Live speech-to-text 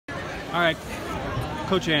All right,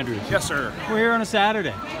 Coach Andrews. Yes, sir. We're here on a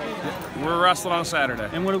Saturday. We're wrestling on a Saturday.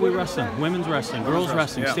 And what are we wrestling? Women's wrestling, girls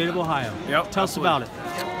wrestling, yeah. State of Ohio. Yep. Tell us about it.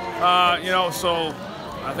 So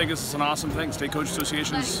I think this is an awesome thing. State Coach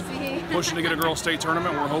Association's pushing to get a girls' state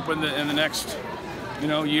tournament. We're hoping that in the next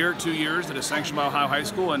year, 2 years, that it's sanctioned by Ohio High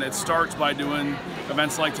School, and it starts by doing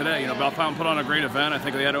events like today. Bell Fountain put on a great event. I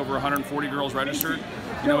think they had over 140 girls registered.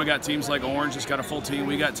 We got teams like Orange just got a full team.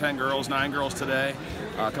 We got 10 girls, 9 girls today.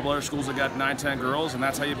 A couple other schools that got 9, 10 girls, and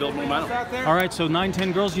that's how you build momentum. All right, so 9,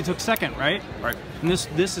 10 girls, you took second, right? Right. And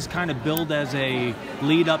this is kind of billed as a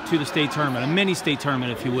lead up to the state tournament, a mini state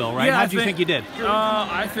tournament, if you will, right? Yeah, How do you think you did?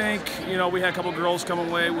 I think, we had a couple girls come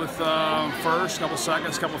away with first, couple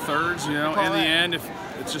seconds, couple thirds. In the end, if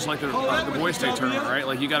it's just like the boys' state tournament, right?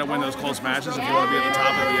 Like, you got to win those close matches if you want to be at the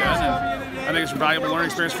top at the end. And I think it's a valuable learning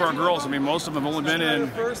experience for our girls. I mean, most of them have only been in,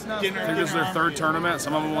 I think this is their 3rd tournament.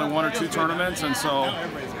 Some of them only 1 or 2 tournaments, and so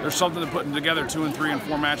there's something to putting together 2 and 3 and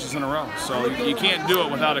 4 matches in a row. So you can't do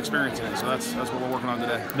it without experiencing it. So that's what we're working on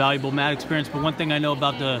today. Valuable mat experience. But one thing I know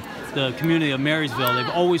about the community of Marysville, they've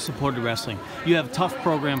always supported wrestling. You have a tough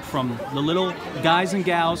program from the little guys and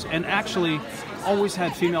gals, and actually always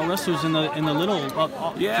had female wrestlers in the little,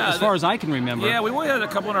 as far as I can remember. Yeah, we only had a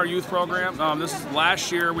couple in our youth program.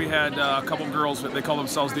 Last year we had a couple girls, they call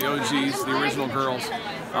themselves the OGs, the original girls,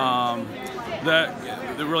 that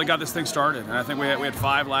really got this thing started. And I think we had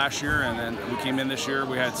 5 last year, and then we came in this year,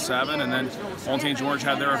 we had 7, and then Orange Orange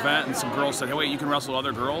had their event, and some girls said, hey, wait, you can wrestle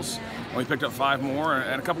other girls. And we picked up 5 more,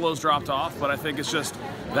 and a couple of those dropped off, but I think it's just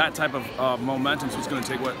that type of momentum is going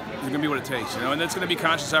to be what it takes, and it's going to be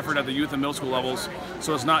conscious effort at the youth and middle school levels,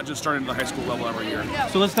 so it's not just starting at the high school level every year.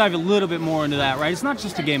 So let's dive a little bit more into that, right? It's not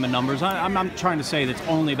just a game of numbers. I'm not trying to say that it's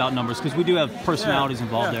only about numbers, because we do have personalities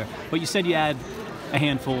involved there, but you said you add a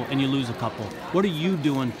handful and you lose a couple. What are you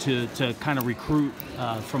doing to kind of recruit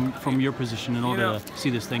from your position in order to see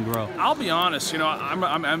this thing grow? I'll be honest,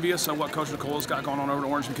 I'm envious of what Coach Nicola's got going on over at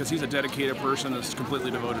Orange, because he's a dedicated person that's completely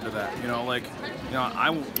devoted to that. I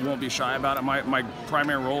won't be shy about it. My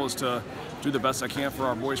primary role is to do the best I can for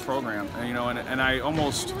our boys program, and I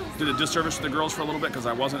almost did a disservice to the girls for a little bit because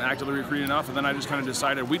I wasn't actively recruiting enough, and then I just kind of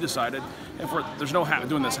decided, there's no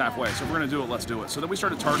doing this halfway, so if we're going to do it, let's do it. So then we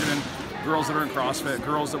started targeting girls that are in CrossFit,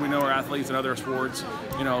 girls that we know are athletes in other sports,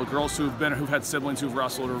 girls who've had siblings who've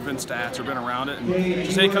wrestled or been stats or been around it, and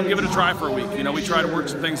just say, come give it a try for a week. We try to work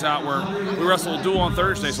some things out where we wrestle a duel on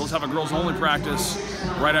Thursday, so let's have a girls only practice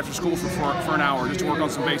right after school for an hour just to work on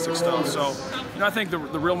some basic stuff. So I think the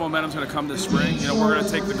real momentum's going to come this spring. We're going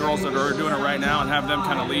to take the girls that are doing it right now and have them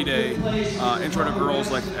kind of lead a intro to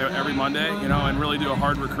girls like every Monday, and really do a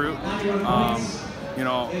hard recruit.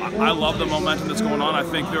 I love the momentum that's going on. I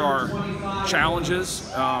think there are challenges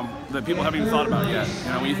that people haven't even thought about yet.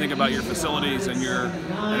 When you think about your facilities and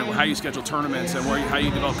how you schedule tournaments and how you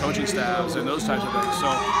develop coaching staffs and those types of things. So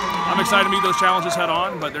I'm excited to meet those challenges head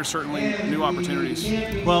on, but there's certainly new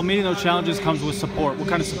opportunities. Well, meeting those challenges comes with support. What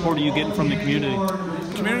kind of support are you getting from the community?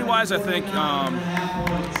 Community-wise, I think people are.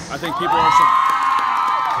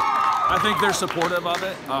 I think they're supportive of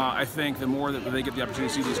it. I think the more that they get the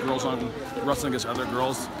opportunity to see these girls on wrestling against other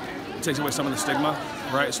girls, it takes away some of the stigma,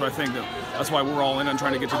 right? So I think that's why we're all in on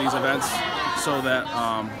trying to get to these events so that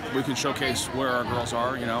we can showcase where our girls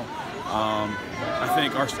are, I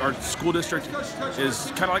think our school district is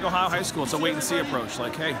kind of like Ohio High School. It's a wait-and-see approach.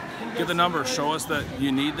 Like, hey, get the numbers, show us that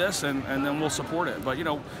you need this, and then we'll support it. But,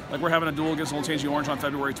 like we're having a duel against Old Orange on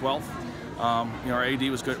February 12th. Our AD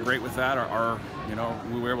was great with that.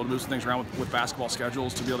 We were able to move some things around with basketball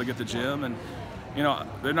schedules to be able to get the gym, and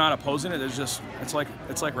they're not opposing it. It's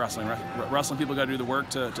like wrestling. Wrestling people got to do the work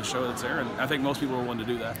to show that it's there, and I think most people are willing to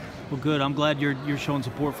do that. Well, good. I'm glad you're showing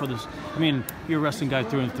support for this. I mean, you're a wrestling guy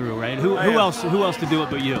through and through, right? Who else to do it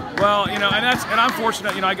but you? Well, and I'm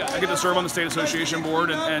fortunate. I get to serve on the state association board,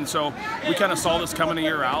 and so we kind of saw this coming a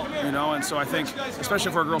year out. And so I think,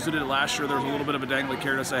 especially for our girls who did it last year, there was a little bit of a dangly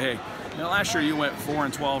carrot to say, hey, last year you went 4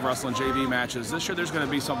 and 12 wrestling JV matches. This year there's going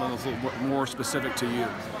to be something that's a little bit more specific to you.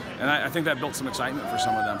 And I think that built some excitement for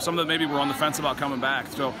some of them. Some that maybe were on the fence about coming back.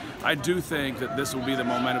 So I do think that this will be the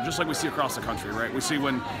momentum, just like we see across the country, right? We see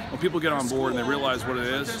when people get on board and they realize what it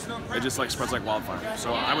is, it just spreads like wildfire.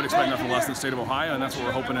 So I would expect nothing less than the state of Ohio, and that's what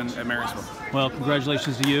we're hoping at Marysville. Well,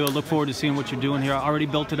 congratulations to you. I look forward to seeing what you're doing here. I already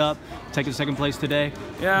built it up, taking 2nd place today.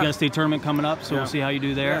 Yeah. You got a state tournament coming up, so we'll see how you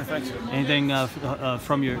do there. Yeah, thanks. Anything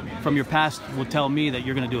from your past will tell me that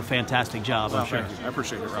you're going to do a fantastic job, I'm sure. Thank you. I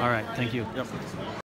appreciate it, Rob. All right, thank you. Yep.